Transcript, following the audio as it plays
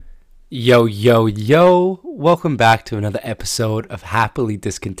Yo, yo, yo! Welcome back to another episode of Happily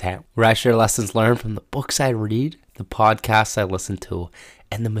Discontent, where I share lessons learned from the books I read, the podcasts I listen to,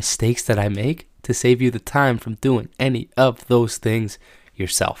 and the mistakes that I make to save you the time from doing any of those things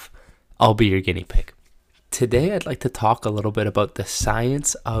yourself. I'll be your guinea pig. Today, I'd like to talk a little bit about the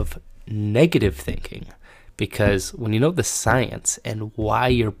science of negative thinking, because when you know the science and why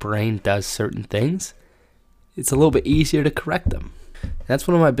your brain does certain things, it's a little bit easier to correct them. That's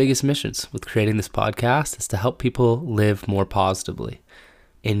one of my biggest missions with creating this podcast, is to help people live more positively.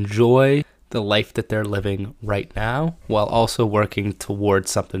 Enjoy the life that they're living right now while also working towards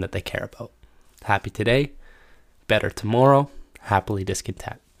something that they care about. Happy today, better tomorrow, happily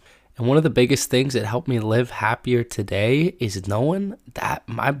discontent. And one of the biggest things that helped me live happier today is knowing that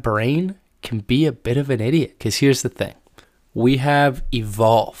my brain can be a bit of an idiot. Because here's the thing. We have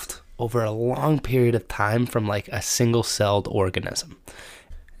evolved over a long period of time from like a single-celled organism.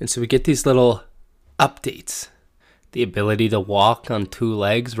 And so we get these little updates. The ability to walk on 2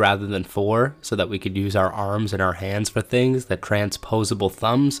 legs rather than 4 so that we could use our arms and our hands for things. The transposable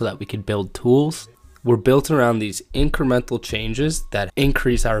thumb so that we could build tools. We're built around these incremental changes that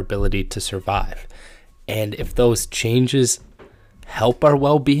increase our ability to survive. And if those changes help our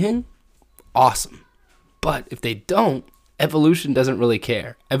well-being, awesome. But if they don't, evolution doesn't really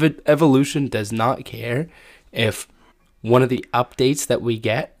care. Evolution does not care if one of the updates that we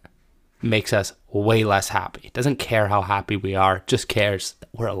get makes us way less happy. It doesn't care how happy we are, just cares that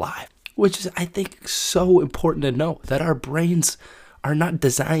we're alive. Which is, I think, so important to know, that our brains are not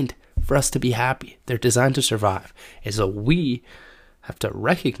designed for us to be happy. They're designed to survive. And so we have to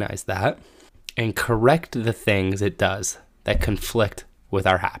recognize that and correct the things it does that conflict with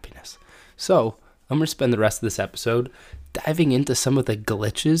our happiness. So I'm going to spend the rest of this episode diving into some of the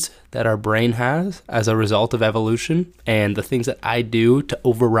glitches that our brain has as a result of evolution and the things that I do to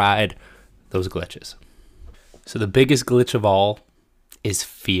override those glitches. So the biggest glitch of all is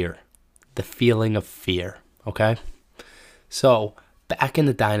fear, the feeling of fear, okay? So back in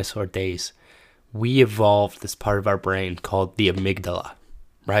the dinosaur days, we evolved this part of our brain called the amygdala,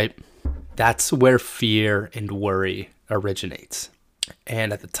 right? That's where fear and worry originates.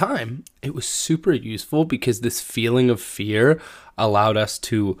 And at the time, it was super useful because this feeling of fear allowed us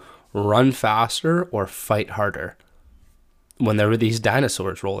to run faster or fight harder when there were these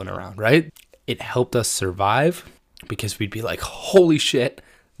dinosaurs rolling around, right? It helped us survive because we'd be like, holy shit,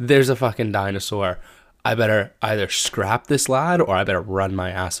 there's a fucking dinosaur. I better either scrap this lad or I better run my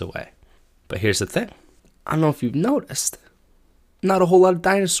ass away. But here's the thing. I don't know if you've noticed, not a whole lot of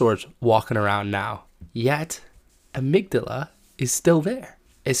dinosaurs walking around now. Yet, amygdala is still there.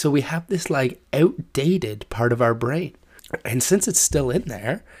 And so we have this like outdated part of our brain. And since it's still in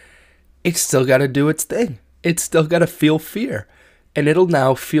there, it's still got to do its thing. It's still got to feel fear. And it'll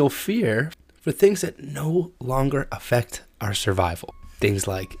now feel fear for things that no longer affect our survival. Things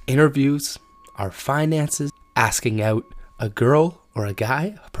like interviews, our finances, asking out a girl or a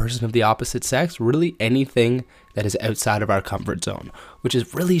guy, a person of the opposite sex, really anything that is outside of our comfort zone, which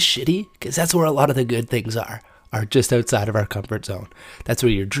is really shitty because that's where a lot of the good things are just outside of our comfort zone. That's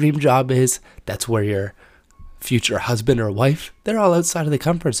where your dream job is. That's where your future husband or wife, they're all outside of the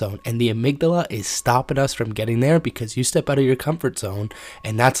comfort zone. And the amygdala is stopping us from getting there because you step out of your comfort zone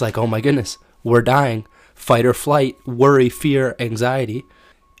and that's like, oh my goodness, we're dying. Fight or flight, worry, fear, anxiety.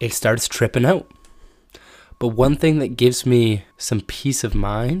 It starts tripping out. But one thing that gives me some peace of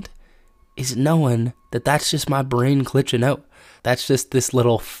mind is knowing that that's just my brain glitching out. That's just this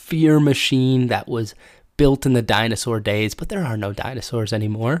little fear machine that was built in the dinosaur days, but there are no dinosaurs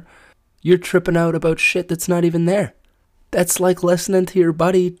anymore. You're tripping out about shit that's not even there. That's like listening to your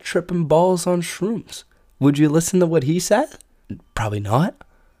buddy tripping balls on shrooms. Would you listen to what he said? Probably not.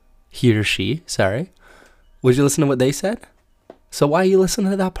 He or she, sorry. Would you listen to what they said? So why are you listening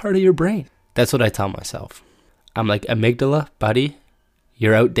to that part of your brain? That's what I tell myself. I'm like, amygdala, buddy,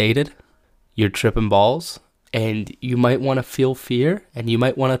 you're outdated. You're tripping balls. And you might want to feel fear and you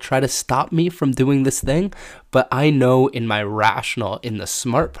might want to try to stop me from doing this thing. But I know in my rational, in the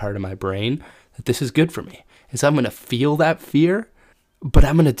smart part of my brain, that this is good for me. And so I'm going to feel that fear, but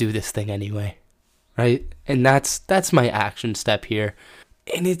I'm going to do this thing anyway. Right? And that's my action step here.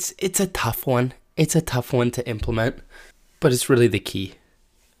 And it's a tough one. It's a tough one to implement, but it's really the key.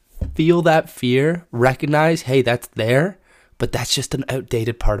 Feel that fear, recognize, hey, that's there. But that's just an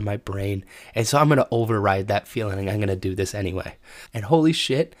outdated part of my brain. And so I'm going to override that feeling and I'm going to do this anyway. And holy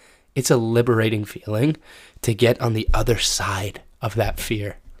shit, it's a liberating feeling to get on the other side of that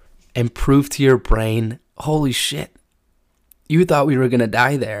fear and prove to your brain, holy shit, you thought we were going to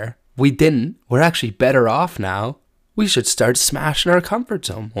die there. We didn't. We're actually better off now. We should start smashing our comfort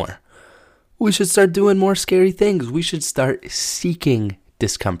zone more. we should start doing more scary things. We should start seeking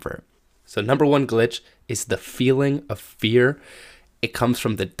discomfort. So number one glitch is the feeling of fear. It comes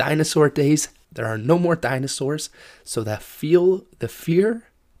from the dinosaur days. There are no more dinosaurs. So the fear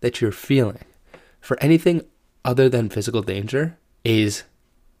that you're feeling for anything other than physical danger is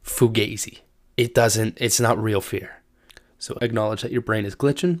fugazi. It's not real fear. So acknowledge that your brain is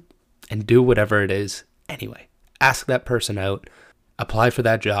glitching and do whatever it is anyway. Ask that person out, apply for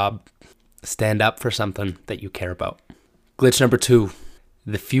that job, stand up for something that you care about. Glitch number 2,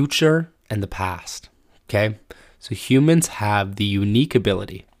 the future and the past. Okay? So humans have the unique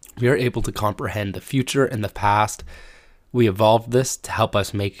ability. We are able to comprehend the future and the past. We evolved this to help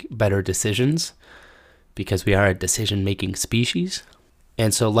us make better decisions because we are a decision-making species.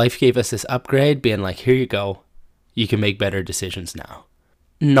 And so life gave us this upgrade being like, here you go. You can make better decisions now.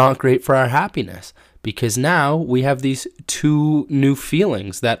 Not great for our happiness because now we have these 2 new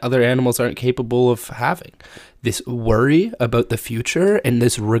feelings that other animals aren't capable of having. This worry about the future and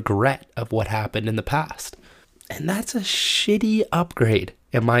this regret of what happened in the past. And that's a shitty upgrade,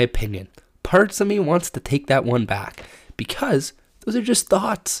 in my opinion. Parts of me wants to take that one back because those are just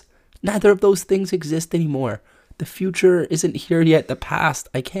thoughts. Neither of those things exist anymore. The future isn't here yet. The past,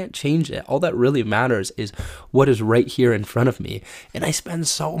 I can't change it. All that really matters is what is right here in front of me. And I spend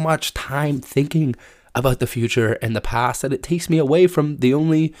so much time thinking about the future and the past that it takes me away from the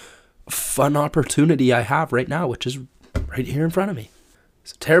only fun opportunity I have right now, which is right here in front of me.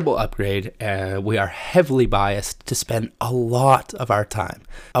 It's a terrible upgrade. We are heavily biased to spend a lot of our time,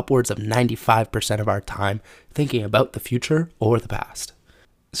 upwards of 95% of our time, thinking about the future or the past.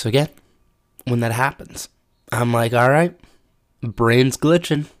 So again, when that happens, I'm like, all right, brain's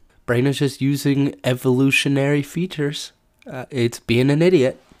glitching. Brain is just using evolutionary features. It's being an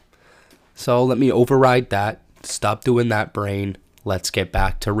idiot. So let me override that. Stop doing that, brain. Let's get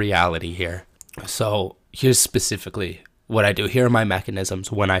back to reality here. So here's specifically what I do. Here are my mechanisms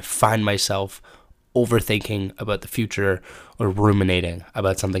when I find myself overthinking about the future or ruminating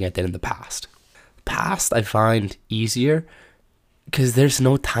about something I did in the past. Past I find easier because there's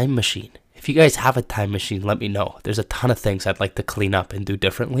no time machine. If you guys have a time machine, let me know. There's a ton of things I'd like to clean up and do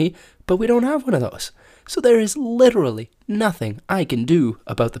differently, but we don't have one of those. So there is literally nothing I can do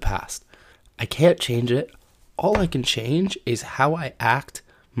about the past. I can't change it. All I can change is how I act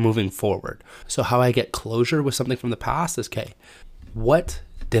moving forward. So how I get closure with something from the past is, okay, what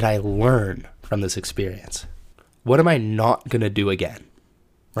did I learn from this experience? What am I not going to do again?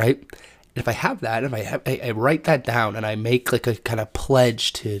 Right? If I have that, I write that down and I make like a kind of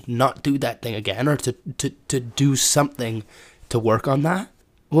pledge to not do that thing again or to do something to work on that,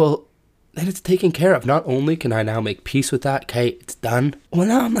 well, then it's taken care of. Not only can I now make peace with that, okay, it's done. Well,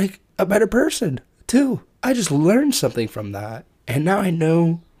 now I'm like a better person too. I just learned something from that. And now I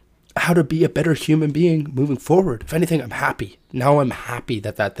know how to be a better human being moving forward. If anything, I'm happy. Now I'm happy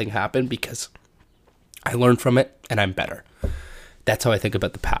that thing happened because I learned from it and I'm better. That's how I think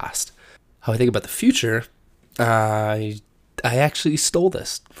about the past. How I think about the future, I actually stole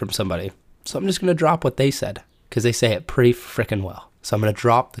this from somebody. So I'm just going to drop what they said because they say it pretty freaking well. So I'm going to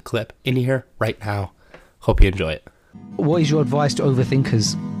drop the clip in here right now. Hope you enjoy it. What is your advice to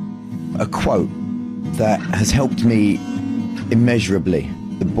overthinkers? A quote that has helped me immeasurably.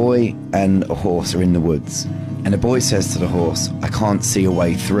 The boy and a horse are in the woods, and the boy says to the horse, "I can't see a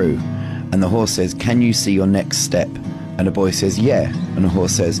way through." And the horse says, "Can you see your next step?" And the boy says, "Yeah." And the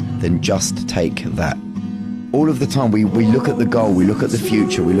horse says, "Then just take that." All of the time we look at the goal, we look at the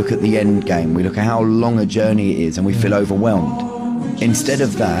future, we look at the end game, we look at how long a journey it is, and we feel overwhelmed. Instead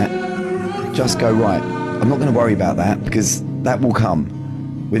of that, just go, right, I'm not going to worry about that because that will come.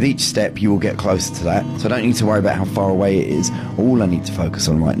 With each step, you will get closer to that. So I don't need to worry about how far away it is. All I need to focus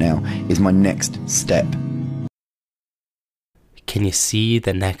on right now is my next step. Can you see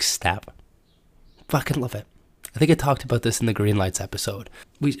the next step? Fucking love it. I think I talked about this in the Green Lights episode.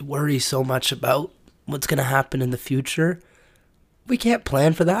 We worry so much about what's going to happen in the future. We can't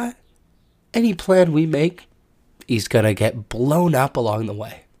plan for that. Any plan we make is going to get blown up along the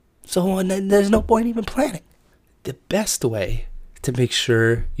way. So there's no point even planning. The best way to make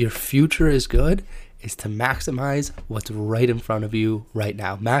sure your future is good is to maximize what's right in front of you right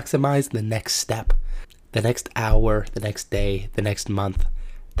now. Maximize the next step, the next hour, the next day, the next month.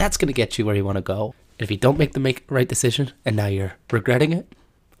 That's going to get you where you want to go. And if you don't make the right decision and now you're regretting it,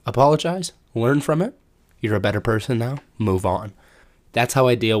 apologize, learn from it. You're a better person now. Move on. That's how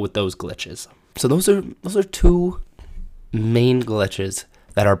I deal with those glitches. So those are 2 main glitches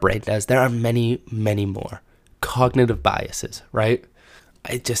that our brain does. There are many, many more. Cognitive biases, right?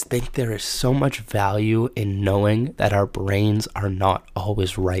 I just think there is so much value in knowing that our brains are not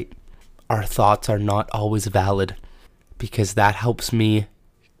always right. our thoughts are not always valid, because that helps me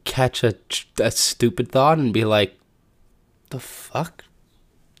catch a stupid thought and be like, the fuck?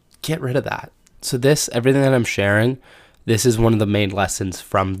 Get rid of that. So everything that I'm sharing, this is one of the main lessons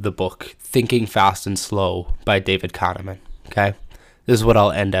from the book, Thinking Fast and Slow by David Kahneman, okay? This is what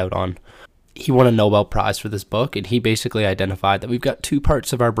I'll end out on. He won a Nobel Prize for this book, and he basically identified that we've got two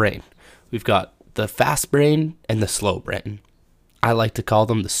parts of our brain. We've got the fast brain and the slow brain. I like to call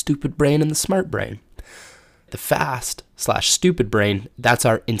them the stupid brain and the smart brain. The fast/stupid brain, that's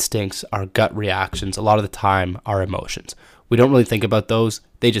our instincts, our gut reactions, a lot of the time our emotions. We don't really think about those,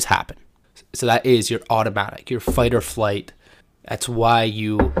 they just happen. So that is your automatic, your fight or flight. That's why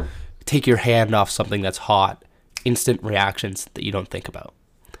you take your hand off something that's hot, instant reactions that you don't think about.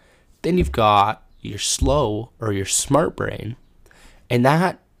 Then you've got your slow or your smart brain, and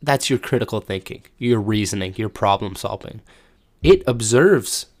that's your critical thinking, your reasoning, your problem solving. It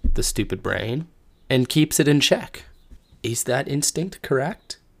observes the stupid brain and keeps it in check. Is that instinct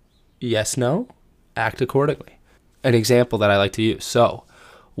correct? Yes, no? Act accordingly. An example that I like to use. So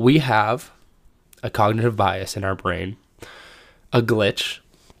we have a cognitive bias in our brain, a glitch,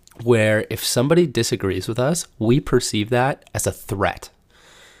 where if somebody disagrees with us, we perceive that as a threat.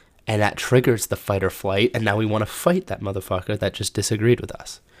 And that triggers the fight or flight, and now we want to fight that motherfucker that just disagreed with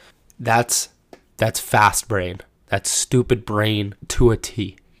us. That's fast brain. That's stupid brain to a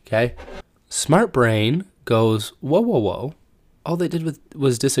T, okay? Smart brain goes, whoa. All they did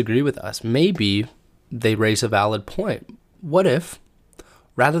was disagree with us. Maybe they raise a valid point. What if,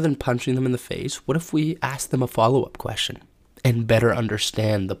 rather than punching them in the face, what if we ask them a follow-up question and better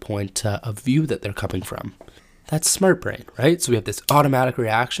understand the point of view that they're coming from? That's smart brain, right? So we have this automatic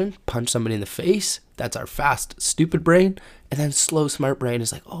reaction, punch somebody in the face. That's our fast, stupid brain. And then slow, smart brain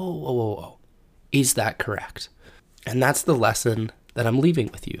is like, whoa. Is that correct? And that's the lesson that I'm leaving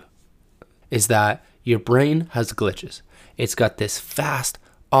with you, is that your brain has glitches. It's got this fast,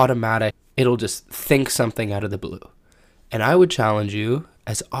 automatic, it'll just think something out of the blue. And I would challenge you,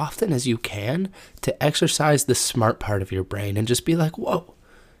 as often as you can, to exercise the smart part of your brain and just be like, whoa,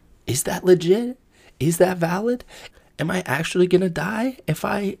 is that legit? Is that valid? Am I actually going to die if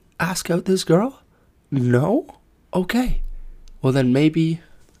I ask out this girl? No? Okay. Well, then maybe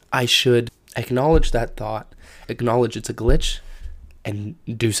I should acknowledge that thought, acknowledge it's a glitch, and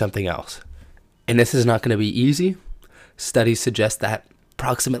do something else. And this is not going to be easy. Studies suggest that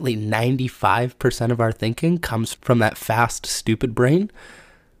approximately 95% of our thinking comes from that fast, stupid brain.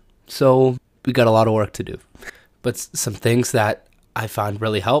 So we got a lot of work to do. But some things that I find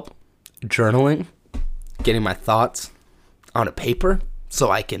really help: journaling, getting my thoughts on a paper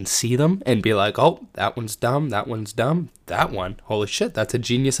so I can see them and be like, oh, that one's dumb, that one, holy shit, that's a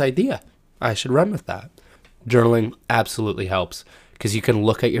genius idea. I should run with that. Journaling absolutely helps because you can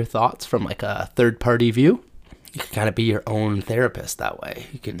look at your thoughts from like a third-party view. You can kind of be your own therapist that way.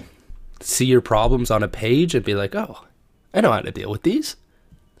 You can see your problems on a page and be like, oh, I know how to deal with these.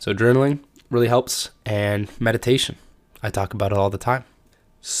 So journaling really helps, and meditation. I talk about it all the time.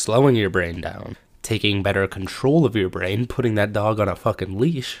 Slowing your brain down, taking better control of your brain, putting that dog on a fucking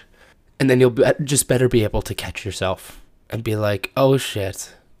leash, and then you'll just better be able to catch yourself and be like, oh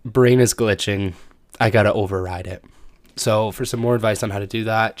shit, brain is glitching, I gotta override it. So for some more advice on how to do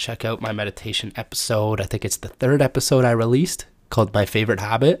that, check out my meditation episode. I think it's the 3rd episode I released, called My Favorite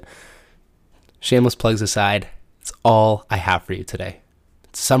Habit. Shameless plugs aside, it's all I have for you today.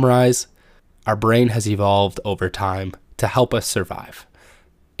 To summarize, our brain has evolved over time to help us survive.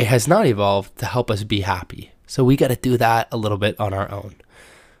 It has not evolved to help us be happy. So we got to do that a little bit on our own.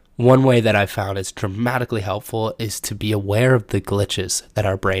 One way that I found is dramatically helpful is to be aware of the glitches that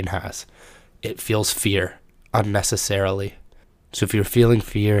our brain has. It feels fear unnecessarily. So if you're feeling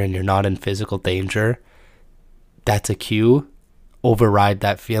fear and you're not in physical danger, that's a cue. Override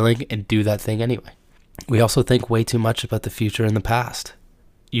that feeling and do that thing anyway. We also think way too much about the future and the past.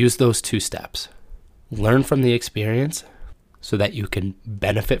 Use those 2 steps. Learn from the experience so that you can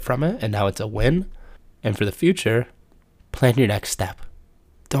benefit from it, and now it's a win. And for the future, plan your next step.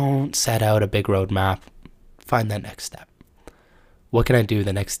 Don't set out a big roadmap. Find that next step. What can I do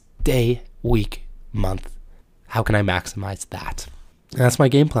the next day, week, month? How can I maximize that? And that's my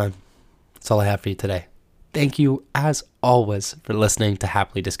game plan. That's all I have for you today. Thank you, as always, for listening to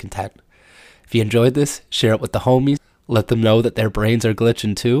Happily Discontent. If you enjoyed this, share it with the homies. Let them know that their brains are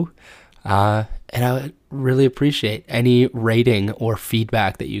glitching too. And I would really appreciate any rating or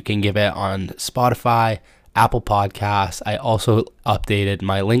feedback that you can give it on Spotify, Apple Podcasts. I also updated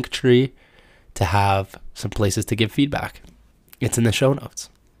my link tree to have some places to give feedback. It's in the show notes.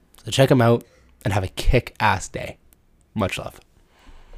 So check them out and have a kick-ass day. Much love.